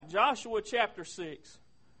Joshua chapter 6.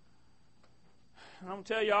 And I'm going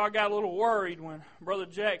to tell you, I got a little worried when Brother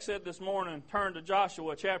Jack said this morning, turn to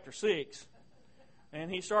Joshua chapter 6.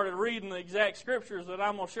 And he started reading the exact scriptures that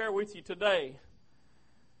I'm going to share with you today.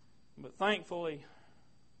 But thankfully,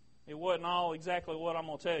 it wasn't all exactly what I'm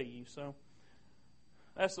going to tell you. So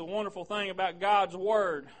that's the wonderful thing about God's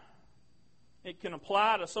Word. It can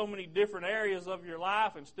apply to so many different areas of your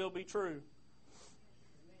life and still be true.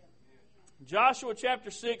 Joshua chapter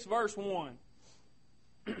 6, verse 1.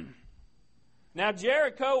 Now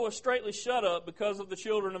Jericho was straitly shut up because of the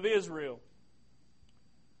children of Israel.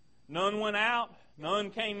 None went out, none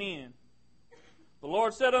came in. The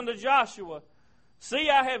Lord said unto Joshua, See,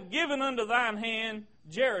 I have given unto thine hand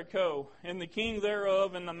Jericho, and the king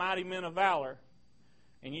thereof, and the mighty men of valor.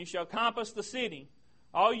 And you shall compass the city,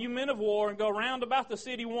 all you men of war, and go round about the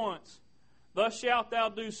city once. Thus shalt thou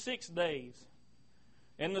do 6 days.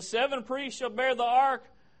 And the 7 priests shall bear the ark,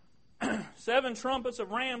 7 trumpets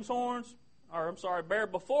of ram's horns, bear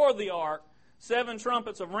before the ark 7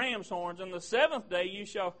 trumpets of ram's horns. And the 7th day you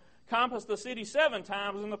shall compass the city 7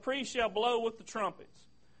 times, and the priests shall blow with the trumpets.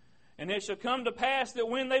 And it shall come to pass that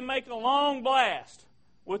when they make a long blast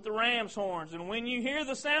with the ram's horns, and when you hear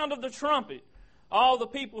the sound of the trumpet, all the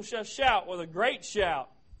people shall shout with a great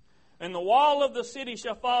shout, and the wall of the city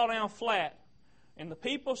shall fall down flat, and the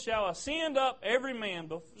people shall ascend up every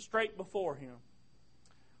man straight before him.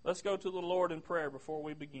 Let's go to the Lord in prayer before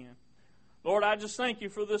we begin. Lord, I just thank you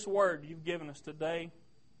for this word you've given us today.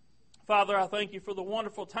 Father, I thank you for the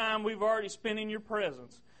wonderful time we've already spent in your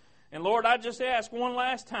presence. And Lord, I just ask one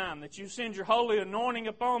last time that you send your holy anointing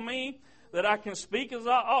upon me, that I can speak as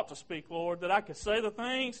I ought to speak, Lord, that I can say the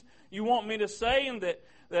things you want me to say, and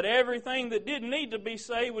that everything that didn't need to be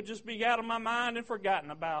said would just be out of my mind and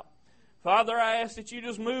forgotten about. Father, I ask that you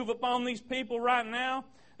just move upon these people right now,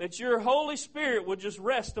 that your Holy Spirit would just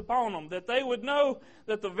rest upon them, that they would know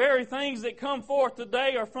that the very things that come forth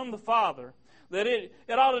today are from the Father, that it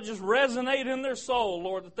ought to just resonate in their soul,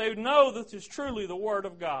 Lord, that they would know that this is truly the Word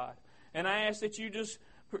of God. And I ask that you just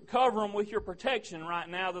cover them with your protection right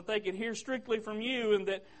now, that they could hear strictly from you, and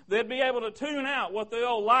that they'd be able to tune out what the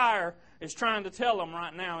old liar is trying to tell them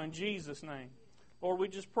right now in Jesus' name. Lord, we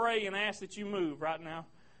just pray and ask that you move right now.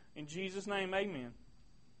 In Jesus' name, amen.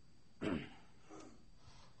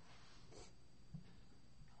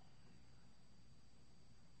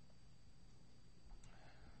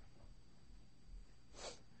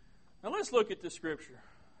 Now let's look at the scripture.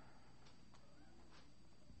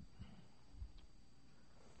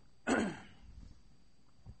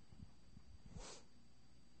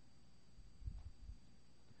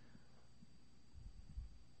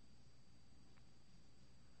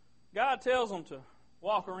 God tells them to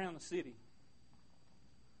walk around the city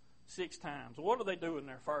 6 times. What are they doing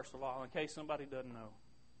there, first of all, in case somebody doesn't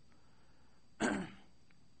know?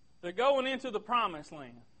 They're going into the promised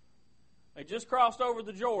land. They just crossed over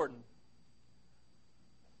the Jordan.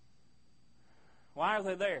 Why are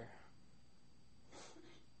they there?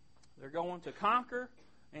 They're going to conquer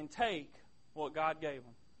and take what God gave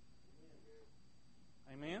them.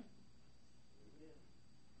 Amen?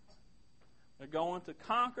 They're going to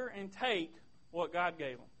conquer and take what God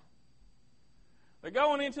gave them. They're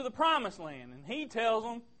going into the promised land, and He tells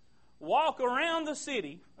them, walk around the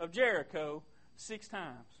city of Jericho 6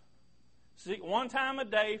 times. 1 time a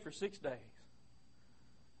day for 6 days.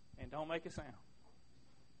 And don't make a sound.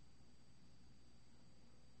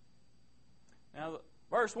 Now,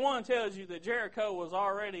 verse 1 tells you that Jericho was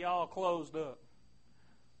already all closed up.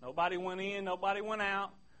 Nobody went in, nobody went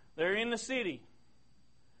out. They're in the city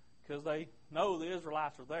because they know the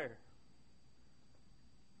Israelites are there.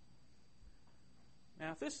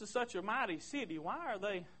 Now, if this is such a mighty city, why are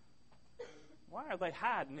they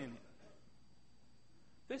hiding in it?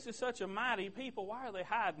 If this is such a mighty people, why are they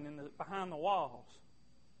hiding behind the walls?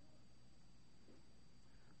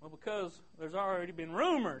 Well, because there's already been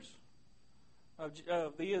rumors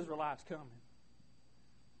of the Israelites coming.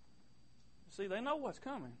 See, they know what's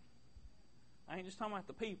coming. I ain't just talking about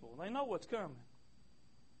the people. They know what's coming.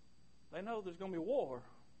 They know there's going to be war.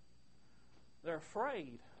 They're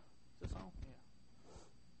afraid. Is this on? Yeah.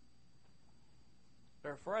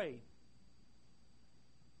 They're afraid.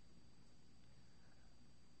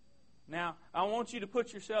 Now, I want you to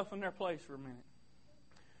put yourself in their place for a minute.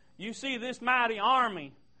 You see this mighty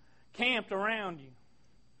army camped around you.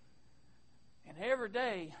 And every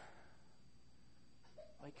day,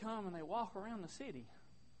 they come and they walk around the city.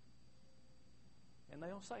 And they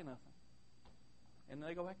don't say nothing. And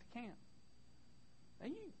they go back to camp. Now,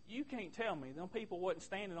 you can't tell me them people wasn't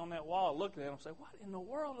standing on that wall looking at them and say, what in the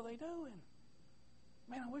world are they doing?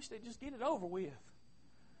 Man, I wish they'd just get it over with.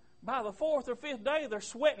 By the 4th or 5th day, they're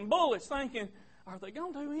sweating bullets thinking, are they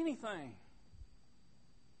going to do anything?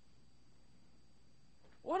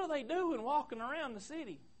 What are they doing walking around the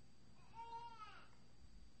city?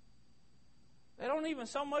 They don't even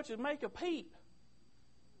so much as make a peep.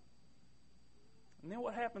 And then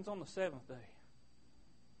what happens on the 7th day?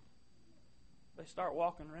 They start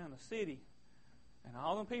walking around the city, and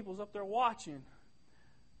all them people's up there watching,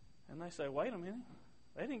 and they say, wait a minute,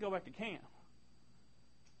 they didn't go back to camp.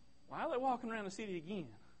 Why are they walking around the city again?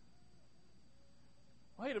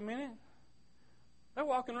 Wait a minute, they're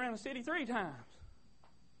walking around the city 3 times.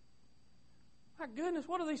 My goodness,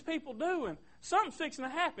 what are these people doing? Something's fixing to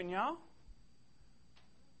happen, y'all.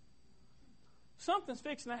 Something's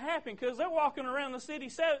fixing to happen because they're walking around the city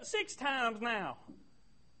 6 times now.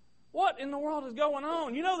 What in the world is going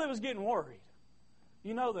on? You know they was getting worried.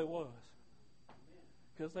 You know they was.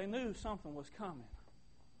 Because they knew something was coming.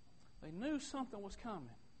 They knew something was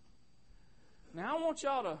coming. Now I want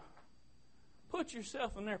y'all to put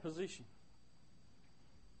yourself in their position.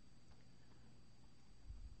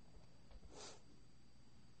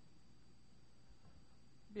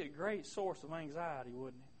 It'd be a great source of anxiety,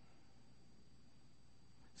 wouldn't it?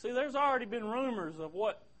 See, there's already been rumors of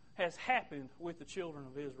what has happened with the children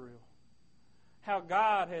of Israel. How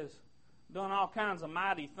God has done all kinds of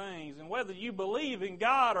mighty things. And whether you believe in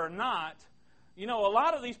God or not, you know, a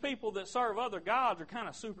lot of these people that serve other gods are kind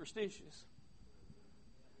of superstitious.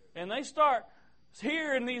 And they start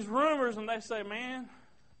hearing these rumors and they say, man,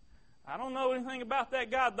 I don't know anything about that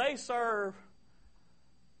God they serve,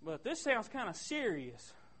 but this sounds kind of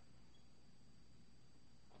serious.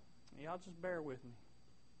 Y'all just bear with me.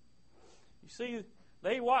 You see,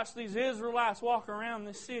 they watched these Israelites walk around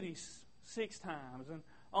this city 6 times. And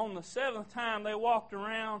on the 7th time they walked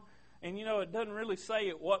around, and you know, it doesn't really say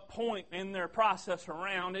at what point in their process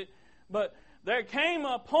around it, but there came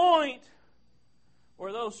a point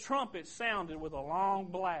where those trumpets sounded with a long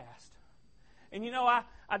blast. And you know,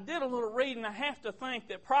 I did a little reading. I have to think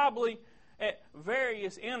that probably at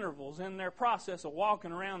various intervals in their process of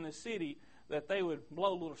walking around this city that they would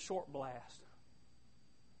blow a little short blast.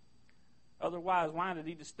 Otherwise, why did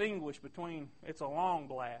he distinguish between it's a long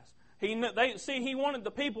blast? He wanted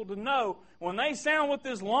the people to know when they sound with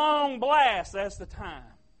this long blast, that's the time.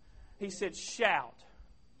 He said, shout.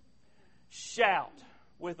 Shout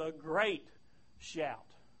with a great shout.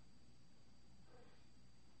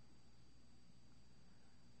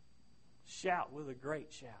 Shout with a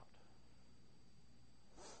great shout.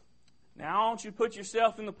 Now, I want you to put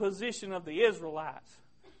yourself in the position of the Israelites.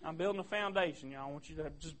 I'm building a foundation, y'all. I want you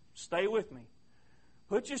to just stay with me.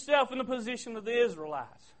 Put yourself in the position of the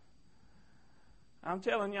Israelites. I'm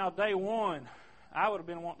telling y'all, day one, I would have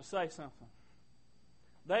been wanting to say something.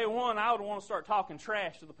 Day one, I would want to start talking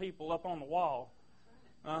trash to the people up on the wall.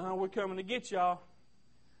 We're coming to get y'all.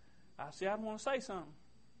 I'd want to say something.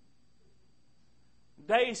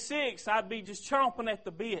 Day 6, I'd be just chomping at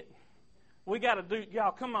the bit. We got to do,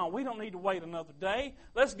 y'all, come on. We don't need to wait another day.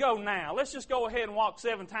 Let's go now. Let's just go ahead and walk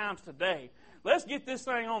 7 times today. Let's get this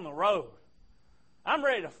thing on the road. I'm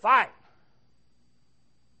ready to fight.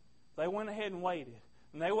 They went ahead and waited.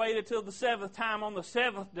 And they waited till the 7th time on the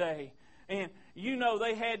 7th day. And you know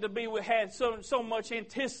they had so much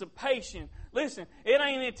anticipation. Listen, it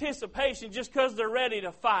ain't anticipation just because they're ready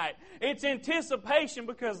to fight. It's anticipation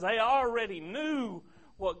because they already knew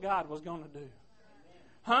what God was going to do.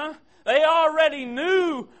 Huh? They already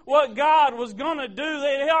knew what God was going to do.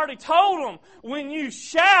 They already told them, when you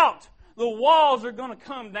shout, the walls are going to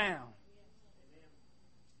come down.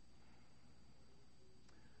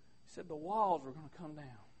 He said the walls were going to come down.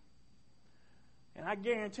 And I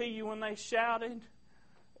guarantee you when they shouted,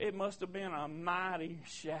 it must have been a mighty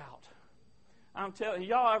shout. I'm telling you,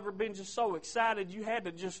 y'all ever been just so excited you had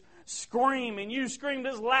to just scream, and you screamed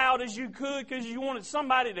as loud as you could because you wanted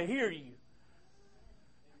somebody to hear you?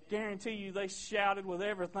 Guarantee you they shouted with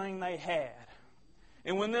everything they had.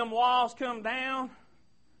 And when them walls come down,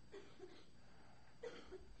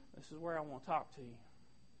 this is where I want to talk to you.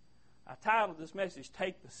 I titled this message,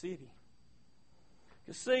 Take the City.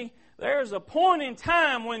 You see, there's a point in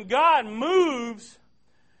time when God moves,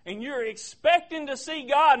 and you're expecting to see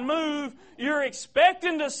God move. You're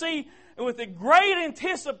expecting to see with a great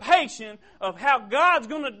anticipation of how God's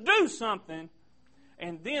going to do something.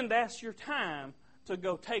 And then that's your time to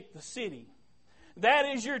go take the city. That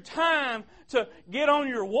is your time to get on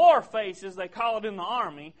your war face, as they call it in the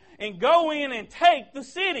army, and go in and take the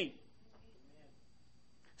city.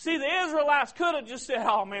 See, the Israelites could have just said,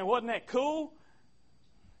 oh man, wasn't that cool?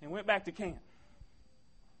 And went back to camp.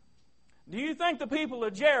 Do you think the people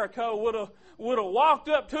of Jericho would have walked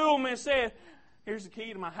up to them and said, here's the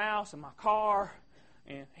key to my house and my car,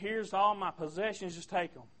 and here's all my possessions, just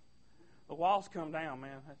take them. The walls come down,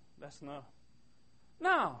 man. That's enough.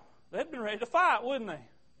 No, they'd been ready to fight, wouldn't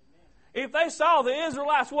they? If they saw the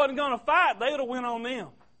Israelites wasn't going to fight, they would have went on them.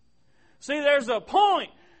 See, there's a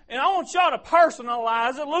point, and I want y'all to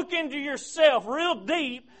personalize it. Look into yourself real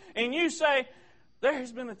deep, and you say,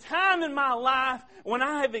 there's been a time in my life when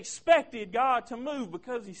I have expected God to move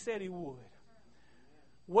because He said He would.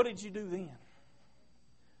 What did you do then?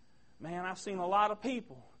 Man, I've seen a lot of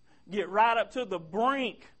people get right up to the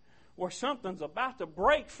brink where something's about to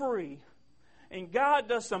break free, and God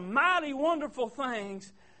does some mighty wonderful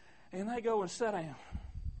things, and they go and sit down.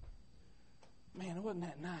 Man, wasn't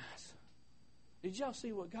that nice? Did y'all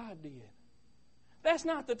see what God did? That's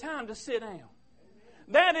not the time to sit down.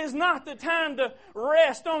 That is not the time to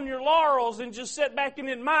rest on your laurels and just sit back and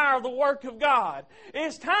admire the work of God.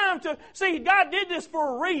 It's time to... See, God did this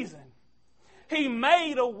for a reason. He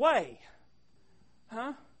made a way.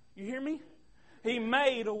 Huh? You hear me? He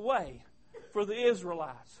made a way for the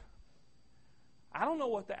Israelites. I don't know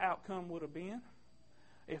what the outcome would have been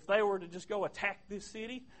if they were to just go attack this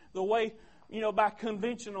city the way, by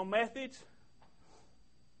conventional methods.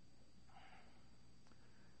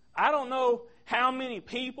 I don't know how many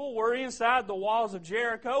people were inside the walls of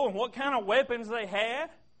Jericho and what kind of weapons they had.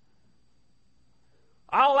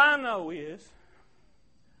 All I know is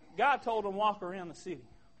God told them to walk around the city.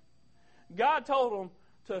 God told them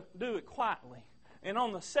to do it quietly. And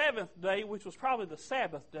on the seventh day, which was probably the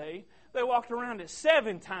Sabbath day, they walked around it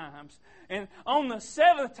 7 times. And on the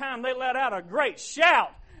 7th time, they let out a great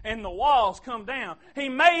shout, and the walls come down. He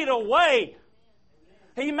made a way.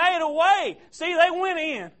 He made a way. See, they went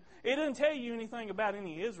in. It didn't tell you anything about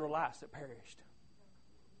any Israelites that perished.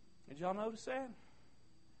 Did y'all notice that?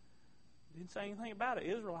 It didn't say anything about an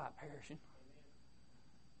Israelite perishing.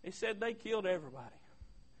 It said they killed everybody.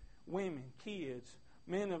 Women, kids,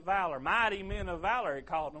 men of valor. Mighty men of valor, it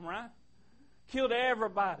called them, right? Killed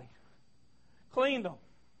everybody. Cleaned them.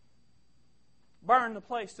 Burned the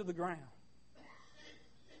place to the ground.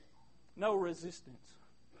 No resistance.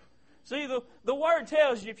 See, the Word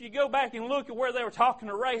tells you, if you go back and look at where they were talking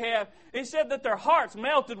to Rahab, it said that their hearts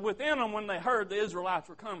melted within them when they heard the Israelites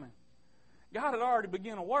were coming. God had already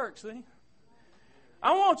begun a work, see?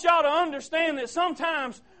 I want y'all to understand that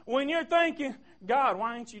sometimes when you're thinking, God,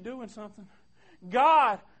 why ain't you doing something?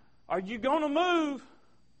 God, are you going to move?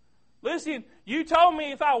 Listen, you told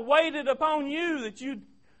me if I waited upon you that you'd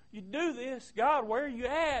do this. God, where are you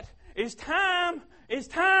at? It's time. It's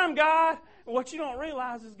time, God. What you don't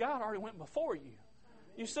realize is God already went before you.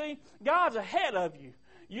 You see, God's ahead of you.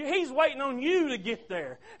 He's waiting on you to get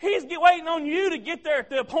there. He's waiting on you to get there at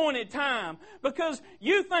the appointed time because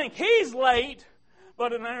you think He's late,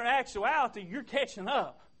 but in actuality, you're catching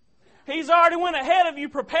up. He's already went ahead of you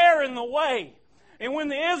preparing the way. And when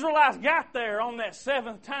the Israelites got there on that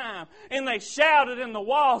 7th time and they shouted and the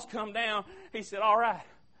walls come down, He said, all right,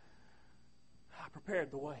 I prepared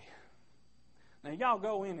the way. Now y'all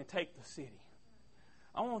go in and take the city.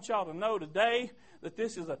 I want y'all to know today that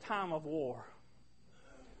this is a time of war.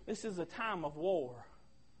 This is a time of war.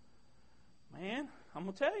 Man, I'm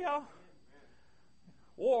going to tell y'all,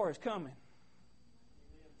 war is coming.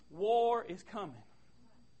 War is coming.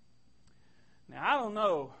 Now, I don't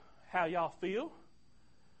know how y'all feel,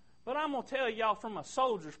 but I'm going to tell y'all from a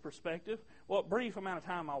soldier's perspective what brief amount of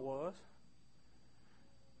time I was.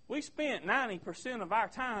 We spent 90% of our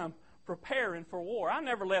time preparing for war. I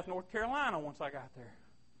never left North Carolina once I got there.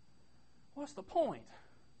 What's the point?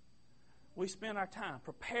 We spent our time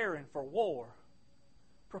preparing for war.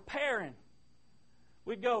 Preparing.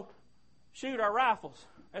 We'd go shoot our rifles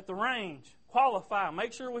at the range, qualify,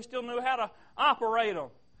 make sure we still knew how to operate them.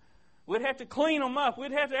 We'd have to clean them up.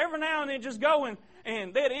 We'd have to every now and then just go and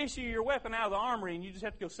they'd issue your weapon out of the armory and you just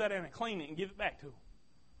have to go sit down and clean it and give it back to them.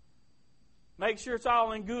 Make sure it's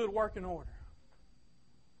all in good working order.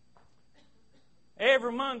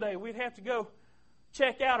 Every Monday we'd have to go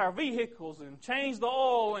check out our vehicles and change the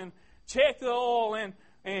oil and check the oil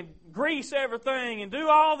and grease everything and do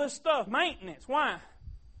all this stuff. Maintenance. Why?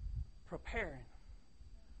 Preparing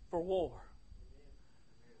for war.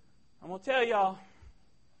 I'm going to tell y'all,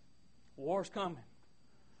 war's coming.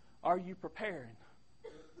 Are you preparing?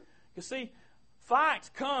 Because see,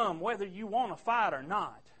 fights come whether you want to fight or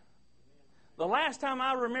not. The last time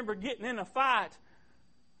I remember getting in a fight,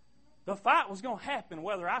 the fight was going to happen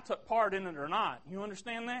whether I took part in it or not. You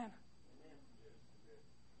understand that?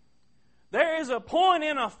 There is a point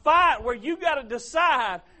in a fight where you got to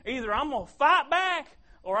decide either I'm going to fight back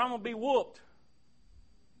or I'm going to be whooped.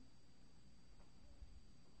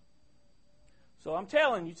 So I'm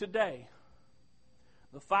telling you today,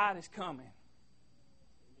 The fight is coming.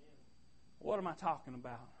 What am I talking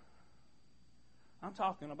about? I'm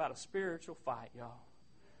talking about a spiritual fight, y'all.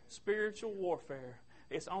 Spiritual warfare.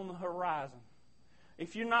 It's on the horizon.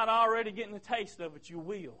 If you're not already getting a taste of it, you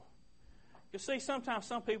will. You see, sometimes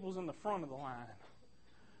some people's in the front of the line.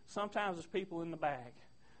 Sometimes there's people in the back.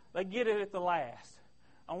 They get it at the last.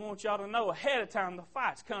 I want y'all to know ahead of time the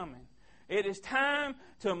fight's coming. It is time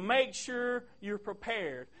to make sure you're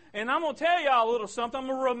prepared. And I'm going to tell y'all a little something. I'm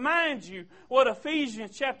going to remind you what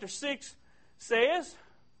Ephesians chapter 6 says.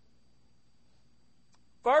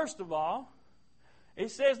 First of all,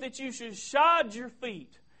 it says that you should shod your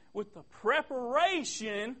feet with the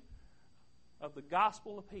preparation of the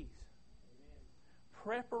gospel of peace.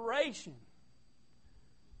 Preparation.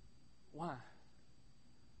 Why?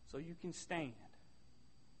 So you can stand.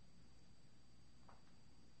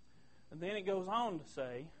 And then it goes on to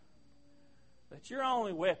say that your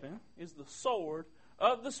only weapon is the sword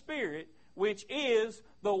of the Spirit, which is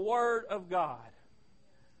the Word of God.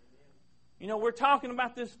 You know, we're talking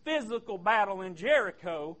about this physical battle in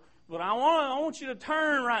Jericho, but I want you to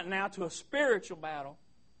turn right now to a spiritual battle.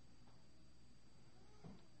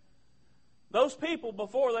 Those people,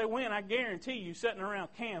 before they went, I guarantee you, sitting around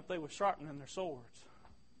camp, they were sharpening their swords.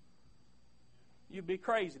 You'd be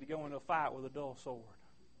crazy to go into a fight with a dull sword.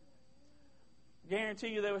 Guarantee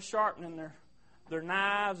you they were sharpening their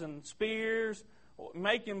knives and spears,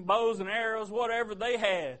 making bows and arrows, whatever they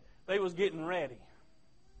had, they was getting ready.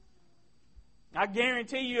 I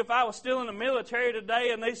guarantee you if I was still in the military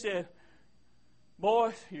today and they said,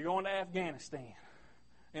 boys, you're going to Afghanistan.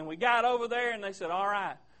 And we got over there and they said, all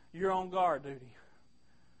right, you're on guard duty.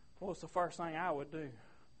 What's the first thing I would do?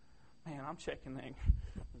 Man, I'm checking that.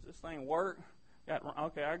 Does this thing work?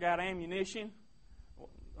 Okay, I got ammunition.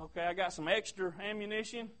 Okay, I got some extra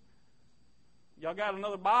ammunition. Y'all got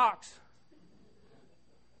another box?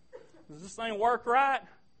 Does this thing work right?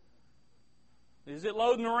 Is it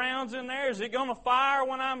loading the rounds in there? Is it going to fire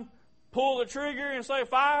when I pull the trigger and say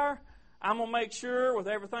fire? I'm going to make sure with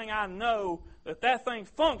everything I know that thing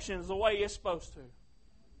functions the way it's supposed to.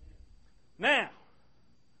 Now,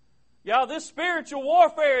 y'all, this spiritual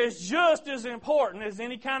warfare is just as important as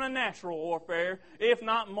any kind of natural warfare, if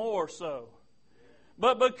not more so.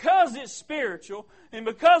 But because it's spiritual, and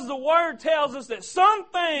because the Word tells us that some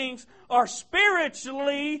things are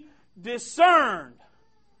spiritually discerned,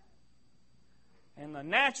 and the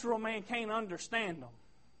natural man can't understand them,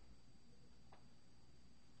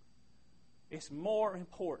 it's more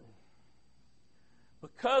important.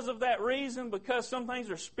 Because of that reason, because some things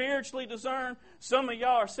are spiritually discerned, some of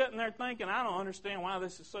y'all are sitting there thinking, I don't understand why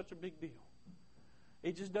this is such a big deal.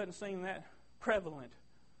 It just doesn't seem that prevalent.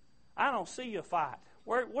 I don't see a fight.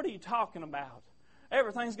 What are you talking about?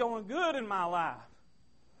 Everything's going good in my life.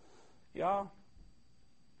 Y'all,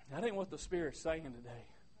 that ain't what the Spirit's saying today.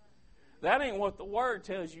 That ain't what the Word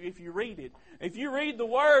tells you if you read it. If you read the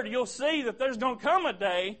Word, you'll see that there's going to come a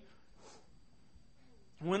day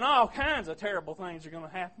when all kinds of terrible things are going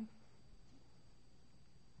to happen.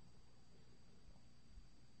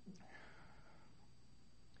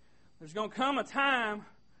 There's going to come a time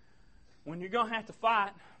when you're going to have to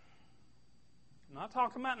fight. I'm not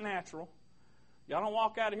talking about natural. Y'all don't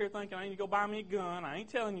walk out of here thinking, I need to go buy me a gun. I ain't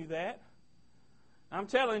telling you that. I'm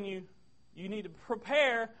telling you, you need to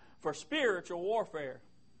prepare for spiritual warfare.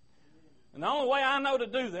 And the only way I know to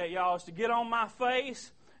do that, y'all, is to get on my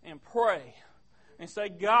face and pray. And say,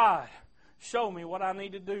 God, show me what I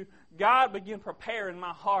need to do. God, begin preparing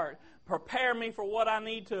my heart. Prepare me for what I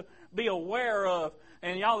need to be aware of.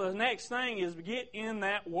 And y'all, the next thing is get in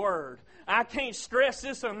that Word. I can't stress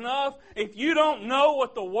this enough. If you don't know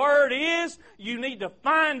what the Word is, you need to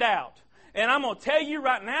find out. And I'm going to tell you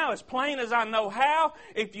right now, as plain as I know how,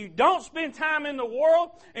 if you don't spend time in the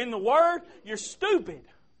Word, you're stupid.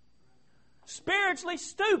 Spiritually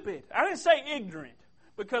stupid. I didn't say ignorant,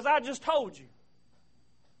 because I just told you.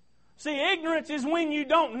 See, ignorance is when you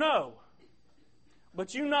don't know.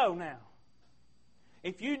 But you know now.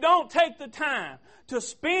 If you don't take the time to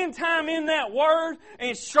spend time in that Word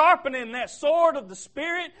and sharpening that sword of the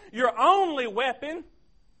Spirit, your only weapon,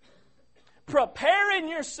 preparing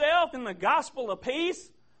yourself in the gospel of peace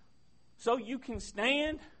so you can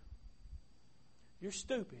stand, you're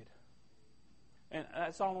stupid. And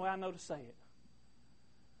that's the only way I know to say it.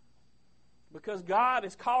 Because God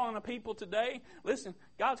is calling a people today. Listen,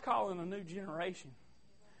 God's calling a new generation.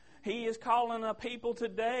 He is calling a people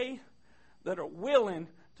today that are willing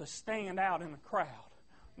to stand out in the crowd,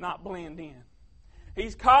 not blend in.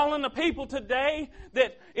 He's calling the people today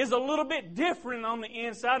that is a little bit different on the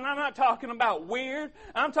inside. And I'm not talking about weird.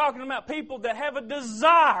 I'm talking about people that have a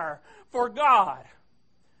desire for God.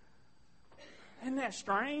 Isn't that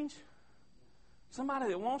strange? Somebody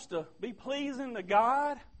that wants to be pleasing to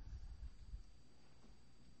God.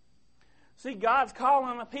 See, God's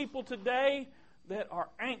calling a people today that are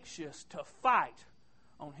anxious to fight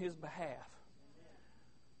on His behalf.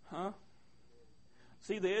 Huh?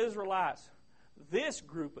 See, the Israelites, this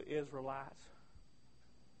group of Israelites,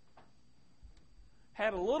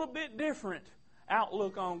 had a little bit different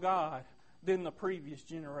outlook on God than the previous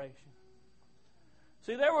generation.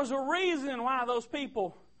 See, there was a reason why those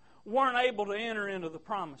people weren't able to enter into the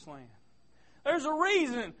promised land. There's a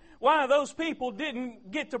reason why those people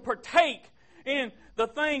didn't get to partake in the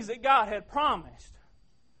things that God had promised.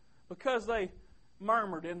 Because they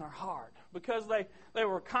murmured in their heart. Because they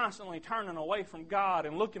were constantly turning away from God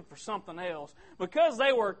and looking for something else. Because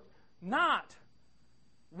they were not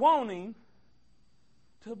wanting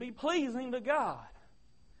to be pleasing to God.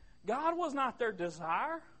 God was not their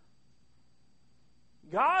desire.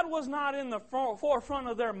 God was not in the forefront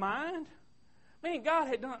of their mind. Man, God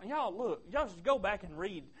had done, y'all just go back and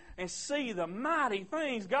read and see the mighty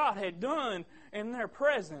things God had done in their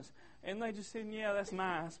presence. And they just said, yeah, that's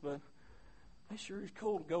nice, but it sure is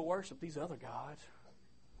cool to go worship these other gods.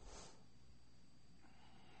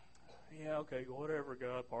 Yeah, okay, whatever,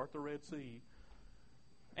 God, part the Red Sea.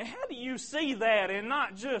 And how do you see that and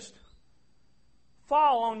not just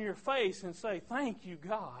fall on your face and say, thank you,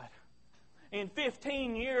 God? In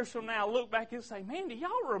 15 years from now, look back and say, man, do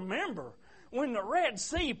y'all remember when the Red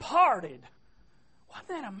Sea parted? Wasn't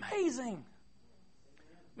that amazing?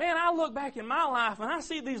 Man, I look back in my life and I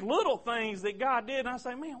see these little things that God did, and I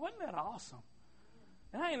say, man, wasn't that awesome?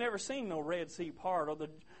 And I ain't never seen no Red Sea part or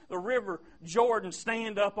the river Jordan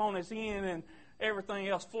stand up on its end and everything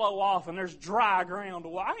else flow off and there's dry ground.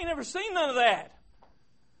 I ain't never seen none of that.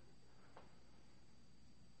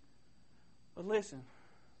 But listen,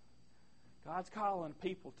 God's calling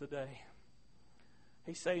people today.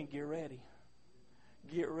 He's saying, get ready.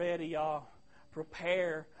 Get ready, y'all.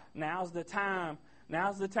 Prepare. Now's the time.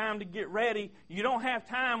 Now's the time to get ready. You don't have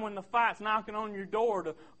time when the fight's knocking on your door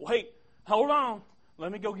to, wait, hold on.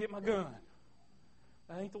 Let me go get my gun.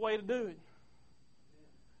 That ain't the way to do it.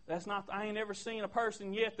 I ain't ever seen a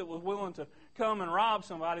person yet that was willing to come and rob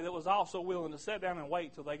somebody that was also willing to sit down and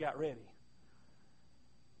wait till they got ready.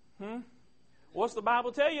 What's the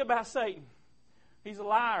Bible tell you about Satan? He's a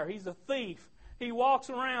liar. He's a thief. He walks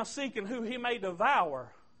around seeking who he may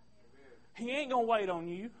devour. He ain't going to wait on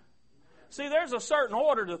you. See, there's a certain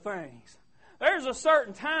order to things. There's a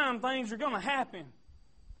certain time things are going to happen.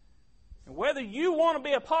 And whether you want to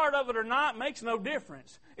be a part of it or not makes no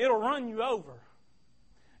difference. It'll run you over.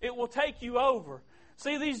 It will take you over.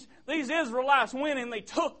 See, these Israelites went and they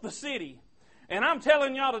took the city. And I'm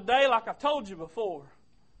telling y'all today, like I've told you before,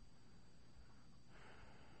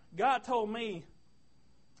 God told me,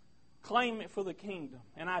 claim it for the kingdom.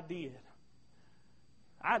 And I did.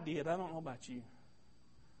 I don't know about you.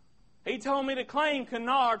 He told me to claim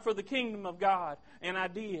Kennard for the kingdom of God. And I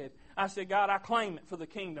did. I said, God, I claim it for the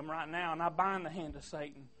kingdom right now. And I bind the hand of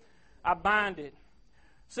Satan. I bind it.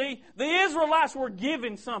 See, the Israelites were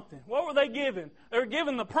given something. What were they given? They were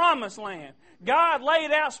given the promised land. God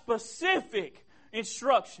laid out specific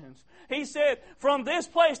instructions. He said, from this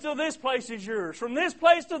place to this place is yours. From this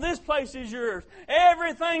place to this place is yours.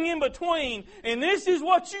 Everything in between. And this is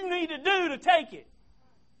what you need to do to take it.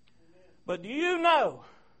 But do you know,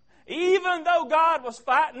 even though God was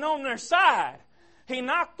fighting on their side, He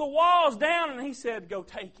knocked the walls down and He said, go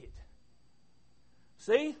take it.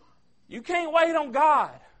 See? You can't wait on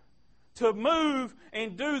God to move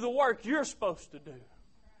and do the work you're supposed to do.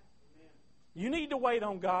 You need to wait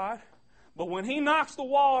on God. But when He knocks the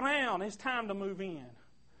wall down, it's time to move in.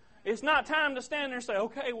 It's not time to stand there and say,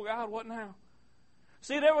 okay, well, God, what now?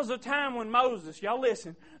 See, there was a time when Moses, y'all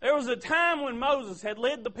listen, there was a time when Moses had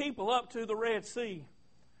led the people up to the Red Sea.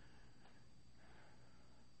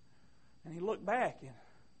 And he looked back and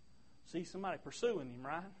sees somebody pursuing him,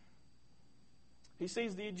 right? He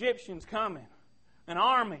sees the Egyptians coming, an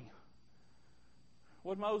army.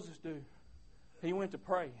 What did Moses do? He went to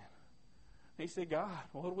praying. He said, God,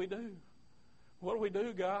 what do we do? What do we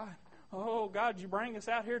do, God? Oh, God, did you bring us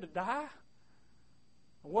out here to die?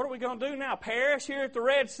 What are we going to do now? Perish here at the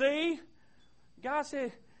Red Sea? God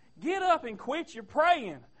said, get up and quit your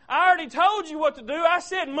praying. I already told you what to do. I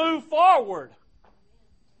said move forward.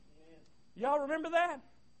 Y'all remember that?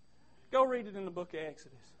 Go read it in the book of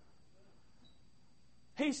Exodus.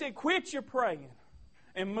 He said, quit your praying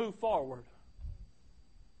and move forward.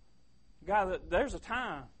 God, there's a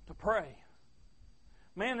time to pray.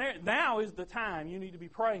 Man, now is the time you need to be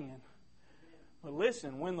praying. But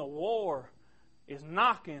listen, when the war is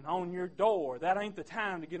knocking on your door, that ain't the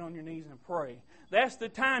time to get on your knees and pray. That's the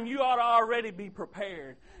time you ought to already be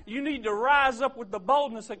prepared. You need to rise up with the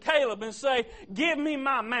boldness of Caleb and say, give me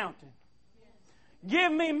my mountain.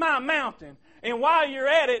 Give me my mountain. And while you're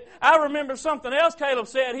at it, I remember something else Caleb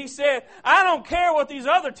said. He said, I don't care what these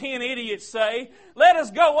other 10 idiots say. Let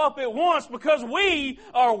us go up at once because we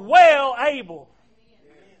are well able.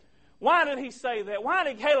 Why did he say that? Why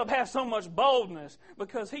did Caleb have so much boldness?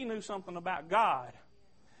 Because he knew something about God.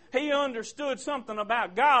 He understood something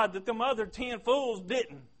about God that them other 10 fools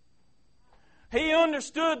didn't. He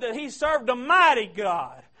understood that he served a mighty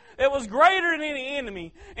God. It was greater than any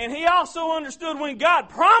enemy. And he also understood when God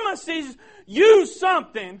promises you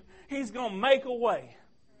something, He's going to make a way.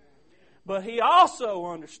 But he also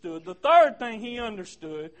understood, the third thing he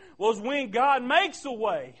understood was when God makes a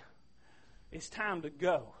way, it's time to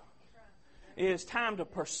go. It's time to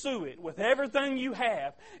pursue it with everything you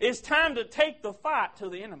have. It's time to take the fight to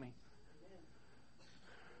the enemy.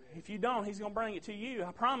 If you don't, he's going to bring it to you.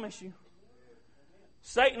 I promise you.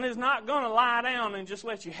 Satan is not going to lie down and just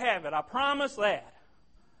let you have it. I promise that.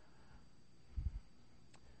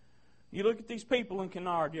 You look at these people in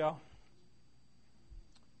Kennard, y'all.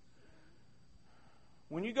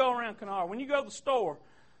 When you go around Kennard, when you go to the store,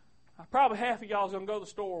 probably half of y'all is going to go to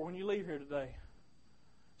the store when you leave here today.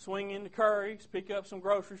 Swing into Curry's, pick up some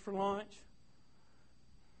groceries for lunch.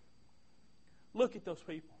 Look at those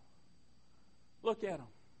people. Look at them.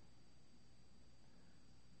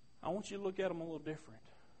 I want you to look at them a little different.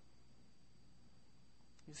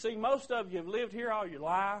 You see, most of you have lived here all your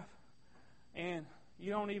life, and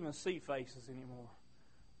you don't even see faces anymore.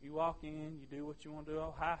 You walk in, you do what you want to do.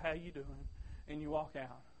 Oh, hi, how you doing? And you walk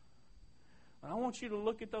out. And I want you to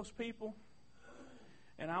look at those people,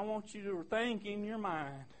 and I want you to think in your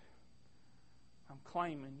mind, I'm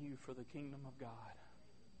claiming you for the kingdom of God.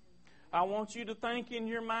 I want you to think in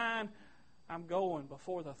your mind, I'm going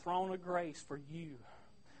before the throne of grace for you.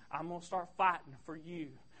 I'm going to start fighting for you.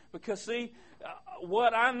 Because see,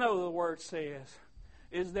 what I know the Word says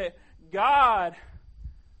is that God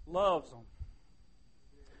loves them.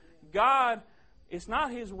 God, it's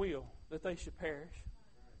not His will that they should perish.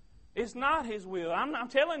 It's not His will. I'm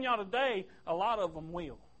telling y'all today, a lot of them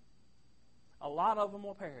will. A lot of them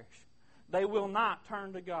will perish. They will not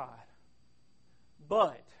turn to God.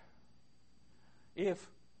 But if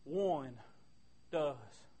one does,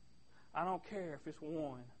 I don't care if it's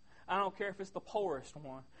one. I don't care if it's the poorest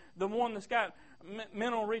one. The one that's got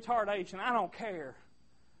mental retardation. I don't care.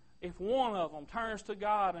 If one of them turns to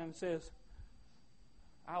God and says,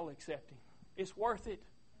 I'll accept Him. It's worth it.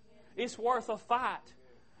 It's worth a fight.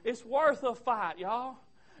 It's worth a fight, y'all.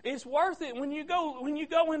 It's worth it. When you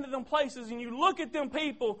go into them places and you look at them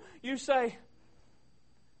people, you say,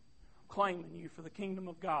 I'm claiming you for the kingdom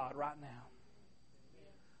of God right now.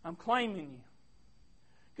 I'm claiming you.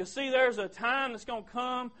 Because see, there's a time that's going to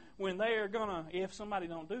come when they are going to, if somebody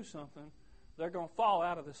don't do something, they're going to fall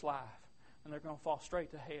out of this life. And they're going to fall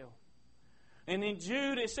straight to hell. And in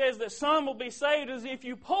Jude it says that some will be saved as if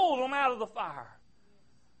you pulled them out of the fire.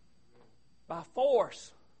 By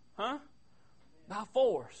force. Huh? By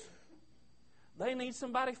force. They need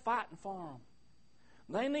somebody fighting for them.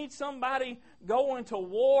 They need somebody going to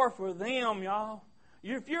war for them, y'all.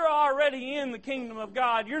 If you're already in the kingdom of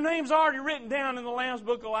God, your name's already written down in the Lamb's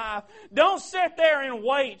Book of Life. Don't sit there and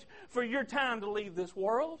wait for your time to leave this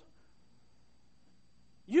world.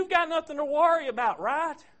 You've got nothing to worry about,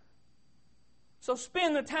 right? So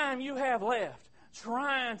spend the time you have left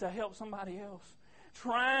trying to help somebody else.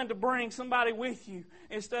 Trying to bring somebody with you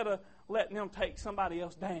instead of letting them take somebody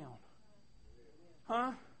else down.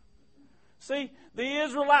 Huh? See, the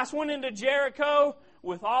Israelites went into Jericho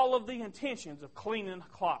with all of the intentions of cleaning the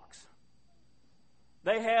clocks.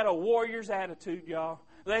 They had a warrior's attitude, y'all.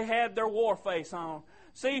 They had their war face on.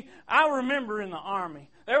 See, I remember in the Army,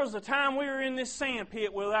 there was a time we were in this sand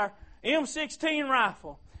pit with our M16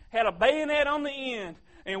 rifle. Had a bayonet on the end.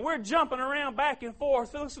 And we're jumping around back and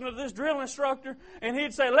forth listening to this drill instructor. And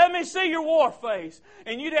he'd say, let me see your war face.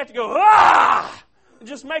 And you'd have to go, ah! And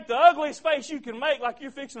just make the ugliest face you can make like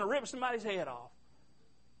you're fixing to rip somebody's head off.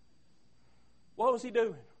 What was he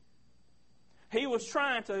doing? He was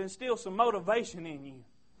trying to instill some motivation in you.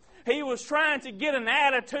 He was trying to get an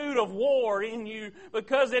attitude of war in you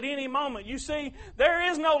because at any moment, you see,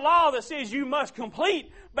 there is no law that says you must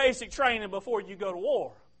complete basic training before you go to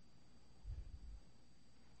war.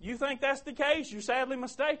 You think that's the case? You're sadly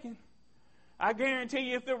mistaken. I guarantee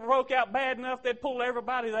you if it broke out bad enough, they'd pull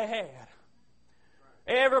everybody they had.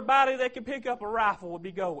 Everybody that could pick up a rifle would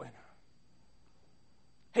be going.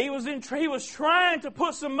 He was trying to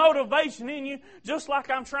put some motivation in you, just like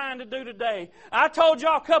I'm trying to do today. I told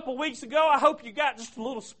y'all a couple weeks ago, I hope you got just a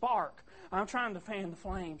little spark. I'm trying to fan the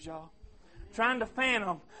flames, y'all. Trying to fan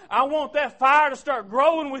them. I want that fire to start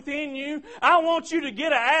growing within you. I want you to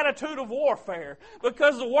get an attitude of warfare.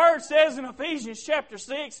 Because the Word says in Ephesians chapter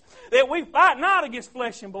 6 that we fight not against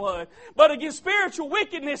flesh and blood, but against spiritual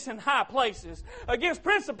wickedness in high places, against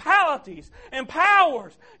principalities and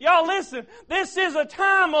powers. Y'all listen, this is a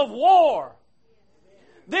time of war.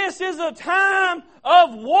 This is a time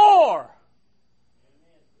of war.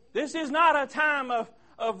 This is not a time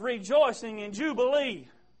of rejoicing and jubilee.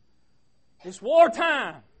 It's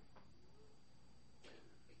wartime.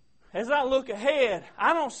 As I look ahead,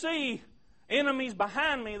 I don't see enemies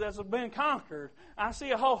behind me that have been conquered. I see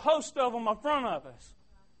a whole host of them in front of us.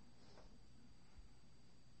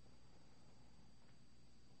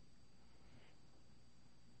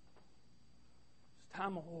 It's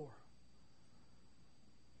time of war.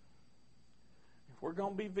 If we're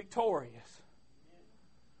going to be victorious,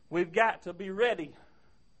 we've got to be ready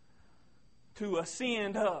to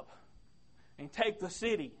ascend up and take the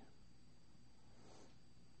city.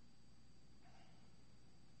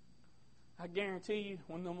 I guarantee you,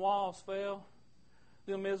 when them walls fell,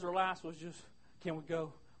 them Israelites was just, can we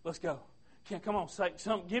go? Let's go. Come on, say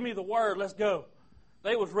something. Give me the word. Let's go.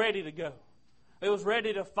 They was ready to go. They was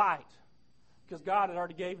ready to fight because God had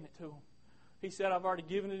already given it to them. He said, I've already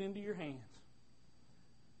given it into your hands.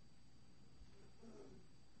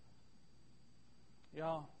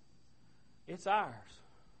 Y'all, it's ours.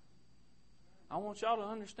 I want y'all to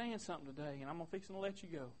understand something today, and I'm going to fix to let you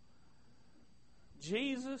go.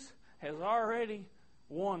 Jesus has already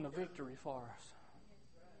won the victory for us.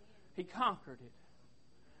 He conquered it.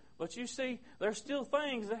 But you see, there's still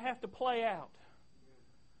things that have to play out.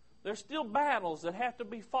 There's still battles that have to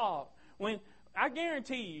be fought. When I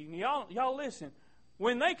guarantee you, y'all listen,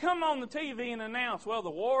 when they come on the TV and announce, well, the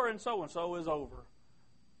war and so is over,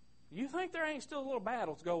 you think there ain't still little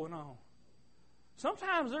battles going on?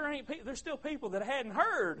 Sometimes there's still people that hadn't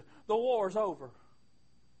heard the war's over.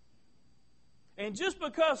 And just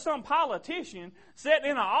because some politician sitting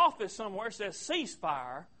in an office somewhere says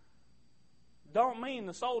ceasefire, don't mean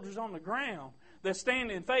the soldiers on the ground that's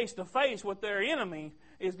standing face to face with their enemy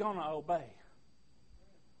is going to obey.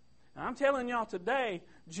 Now, I'm telling y'all today,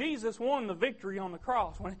 Jesus won the victory on the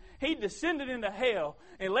cross when He descended into hell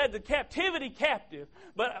and led the captivity captive.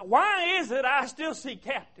 But why is it I still see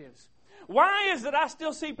captives? Why is it I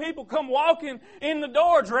still see people come walking in the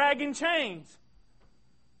door dragging chains?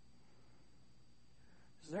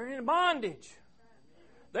 They're in bondage.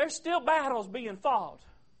 There's still battles being fought.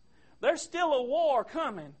 There's still a war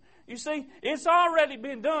coming. You see, it's already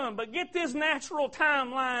been done, but get this natural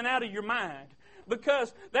timeline out of your mind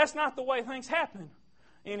because that's not the way things happen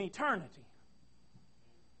in eternity.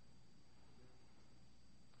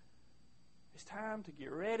 It's time to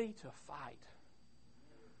get ready to fight.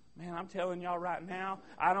 Man, I'm telling y'all right now,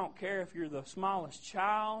 I don't care if you're the smallest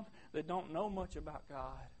child that don't know much about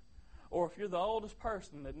God, or if you're the oldest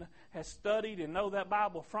person that has studied and know that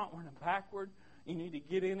Bible frontward and backward, you need to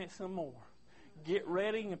get in it some more. Get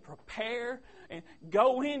ready and prepare and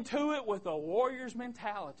go into it with a warrior's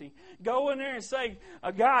mentality. Go in there and say,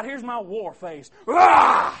 God, here's my war face.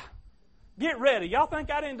 Rah! Get ready. Y'all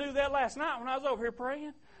think I didn't do that last night when I was over here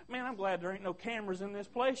praying? Man, I'm glad there ain't no cameras in this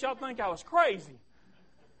place. Y'all think I was crazy.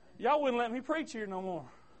 Y'all wouldn't let me preach here no more.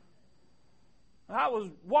 I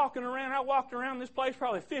walked around this place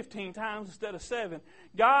probably 15 times instead of 7.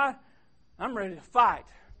 God, I'm ready to fight.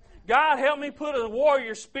 God, help me put a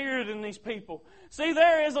warrior spirit in these people. See,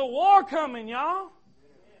 there is a war coming, y'all.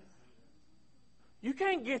 You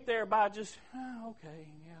can't get there by just,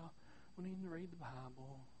 we need to read the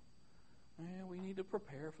Bible. We need to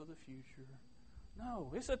prepare for the future.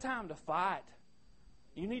 No, it's a time to fight.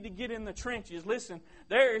 You need to get in the trenches. Listen,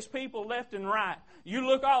 there is people left and right. You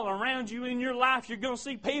look all around you in your life, you're going to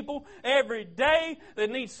see people every day that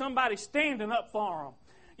need somebody standing up for them.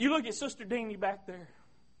 You look at Sister Deanie back there.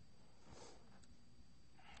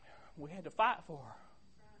 We had to fight for her.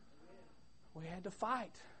 We had to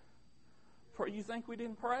fight. You think we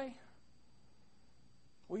didn't pray?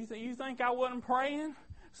 You think I wasn't praying?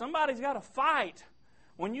 Somebody's got to fight.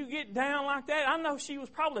 When you get down like that, I know she was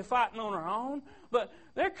probably fighting on her own, but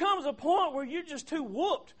there comes a point where you're just too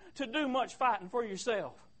whooped to do much fighting for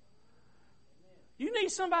yourself. You need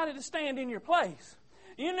somebody to stand in your place.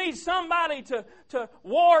 You need somebody to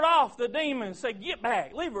ward off the demons, say, get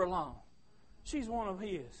back, leave her alone. She's one of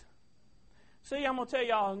His. See, I'm going to tell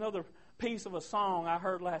y'all another piece of a song I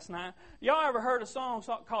heard last night. Y'all ever heard a song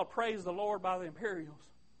called Praise the Lord by the Imperials?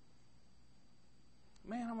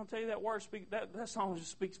 man, I'm going to tell you that song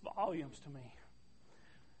just speaks volumes to me.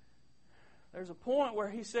 There's a point where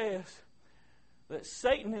he says that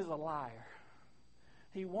Satan is a liar.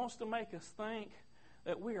 He wants to make us think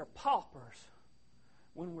that we are paupers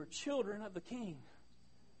when we're children of the King.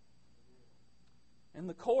 And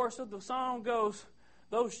the chorus of the song goes,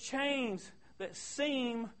 those chains that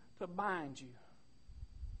seem to bind you.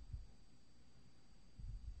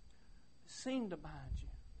 Seem to bind you.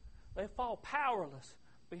 They fall powerless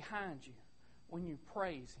behind you when you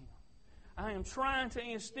praise Him. I am trying to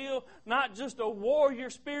instill not just a warrior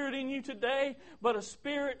spirit in you today, but a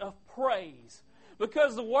spirit of praise.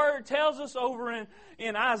 Because the Word tells us over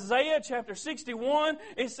in Isaiah chapter 61,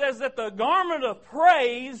 it says that the garment of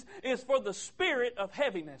praise is for the spirit of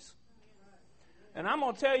heaviness. And I'm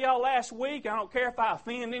going to tell y'all last week, I don't care if I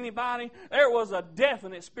offend anybody, there was a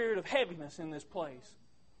definite spirit of heaviness in this place.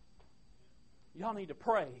 Y'all need to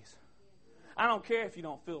praise. I don't care if you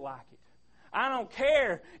don't feel like it. I don't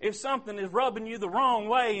care if something is rubbing you the wrong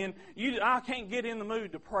way and I can't get in the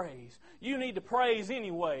mood to praise. You need to praise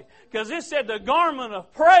anyway. Because it said the garment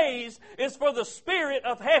of praise is for the spirit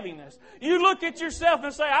of heaviness. You look at yourself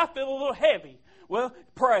and say, I feel a little heavy. Well,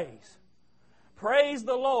 praise. Praise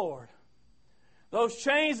the Lord. Those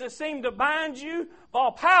chains that seem to bind you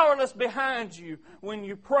fall powerless behind you when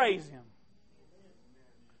you praise Him.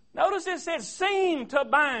 Notice it said seem to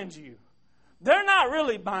bind you. They're not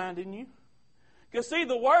really binding you. Because see,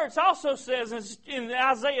 the words also says in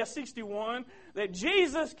Isaiah 61 that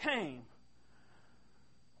Jesus came.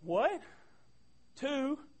 What?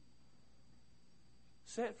 To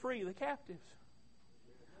set free the captives.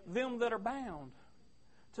 Them that are bound.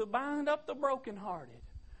 To bind up the brokenhearted.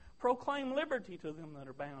 Proclaim liberty to them that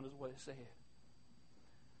are bound is what it said.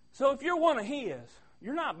 So if you're one of His,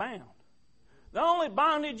 you're not bound. The only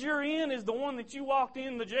bondage you're in is the one that you walked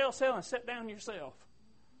in the jail cell and sat down yourself.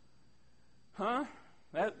 Huh?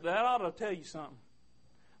 That ought to tell you something.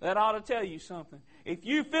 That ought to tell you something. If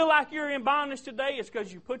you feel like you're in bondage today, it's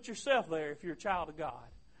because you put yourself there if you're a child of God.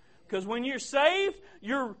 Because when you're saved,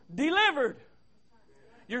 you're delivered.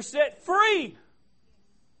 You're set free.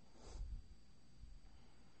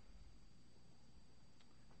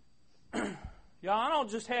 Y'all, I don't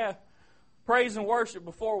just have praise and worship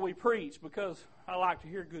before we preach because I like to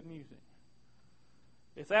hear good music.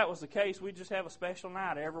 If that was the case, we'd just have a special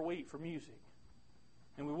night every week for music.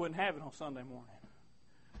 And we wouldn't have it on Sunday morning.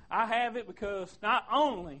 I have it because not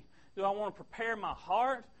only do I want to prepare my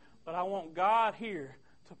heart, but I want God here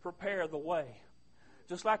to prepare the way.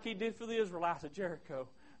 Just like He did for the Israelites at Jericho.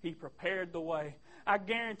 He prepared the way. I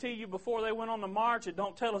guarantee you before they went on the march, it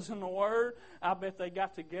don't tell us in the Word, I bet they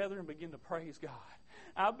got together and began to praise God.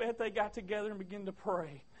 I bet they got together and began to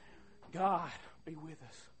pray. God be with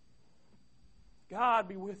us. God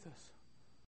be with us.